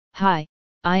Hi,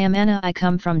 I am Anna. I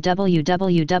come from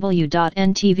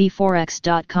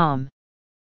www.ntvforex.com.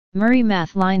 Murrey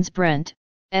Math Lines Brent,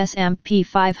 S&amp P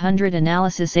 500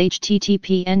 Analysis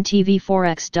http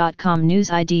ntvforex.com News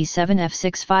ID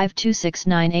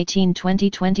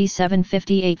 7F65269182027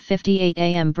 58:58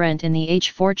 AM Brent in the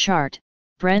H4 chart,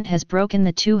 Brent has broken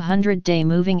the 200-day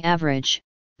moving average,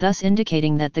 thus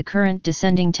indicating that the current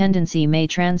descending tendency may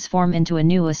transform into a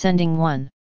new ascending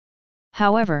one.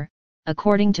 However,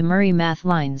 according to Murrey Math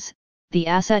Lines, the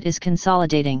asset is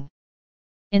consolidating.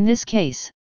 In this case,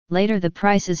 later the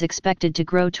price is expected to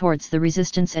grow towards the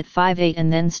resistance at 5.8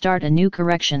 and then start a new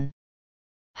correction.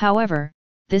 However,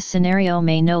 this scenario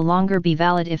may no longer be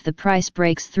valid if the price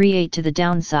breaks 3.8 to the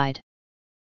downside.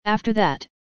 After that,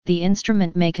 the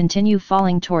instrument may continue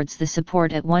falling towards the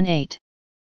support at 1.8.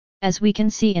 As we can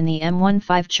see in the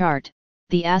M15 chart,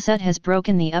 the asset has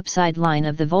broken the upside line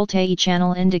of the Voltaire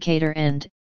channel indicator and,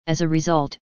 as a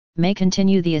result, may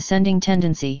continue the ascending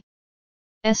tendency.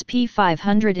 SP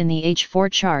 500 in the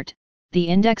H4 chart, the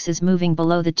index is moving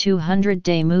below the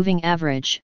 200-day moving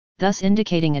average, thus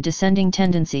indicating a descending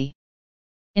tendency.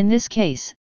 In this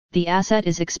case, the asset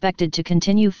is expected to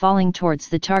continue falling towards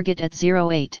the target at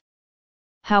 0.8.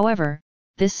 However,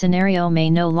 this scenario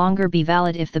may no longer be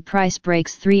valid if the price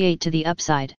breaks 3.8 to the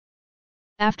upside.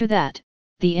 After that,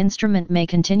 the instrument may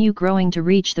continue growing to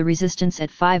reach the resistance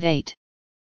at 5.8.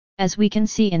 As we can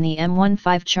see in the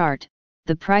M15 chart,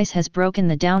 the price has broken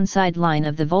the downside line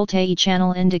of the Voltaire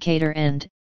channel indicator and,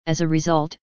 as a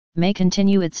result, may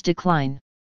continue its decline.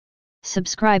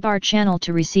 Subscribe our channel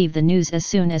to receive the news as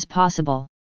soon as possible.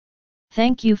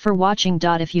 Thank you for watching.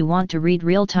 If you want to read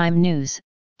real-time news,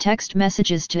 text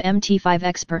messages to MT5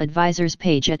 Expert Advisors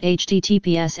page at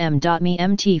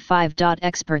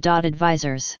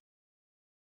https://m.me/mt5.expert.advisors.